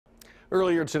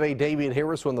Earlier today, Damien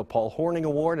Harris won the Paul Hornung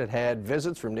Award and had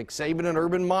visits from Nick Saban and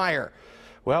Urban Meyer.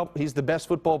 Well, he's the best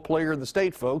football player in the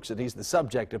state, folks, and he's the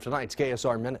subject of tonight's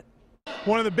KSR Minute.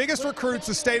 One of the biggest recruits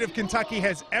the state of Kentucky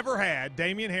has ever had,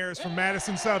 Damien Harris from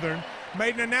Madison Southern,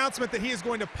 made an announcement that he is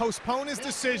going to postpone his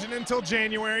decision until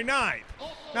January 9th.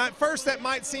 Now, at first, that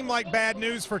might seem like bad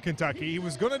news for Kentucky. He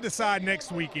was going to decide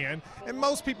next weekend, and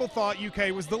most people thought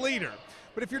UK was the leader.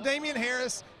 But if you're Damien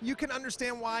Harris, you can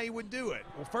understand why he would do it.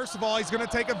 Well, first of all, he's going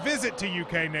to take a visit to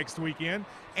UK next weekend,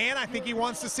 and I think he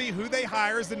wants to see who they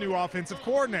hire as the new offensive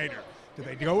coordinator. Do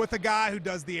they go with a guy who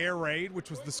does the air raid, which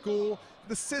was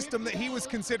the system that he was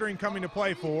considering coming to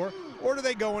play for, or do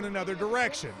they go in another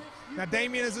direction? Now,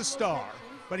 Damien is a star,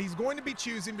 but he's going to be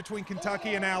choosing between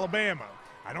Kentucky and Alabama.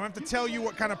 I don't have to tell you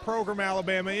what kind of program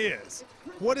Alabama is.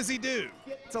 What does he do?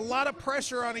 It's a lot of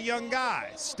pressure on a young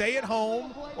guy. Stay at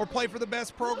home or play for the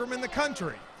best program in the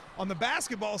country. On the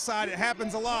basketball side, it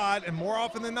happens a lot, and more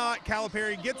often than not,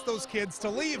 Calipari gets those kids to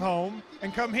leave home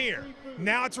and come here.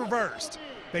 Now it's reversed.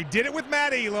 They did it with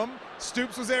Matt Elam.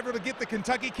 Stoops was able to get the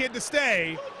Kentucky kid to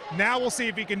stay. Now we'll see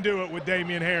if he can do it with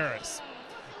Damien Harris.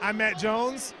 I'm Matt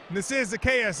Jones, and this is the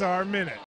KSR Minute.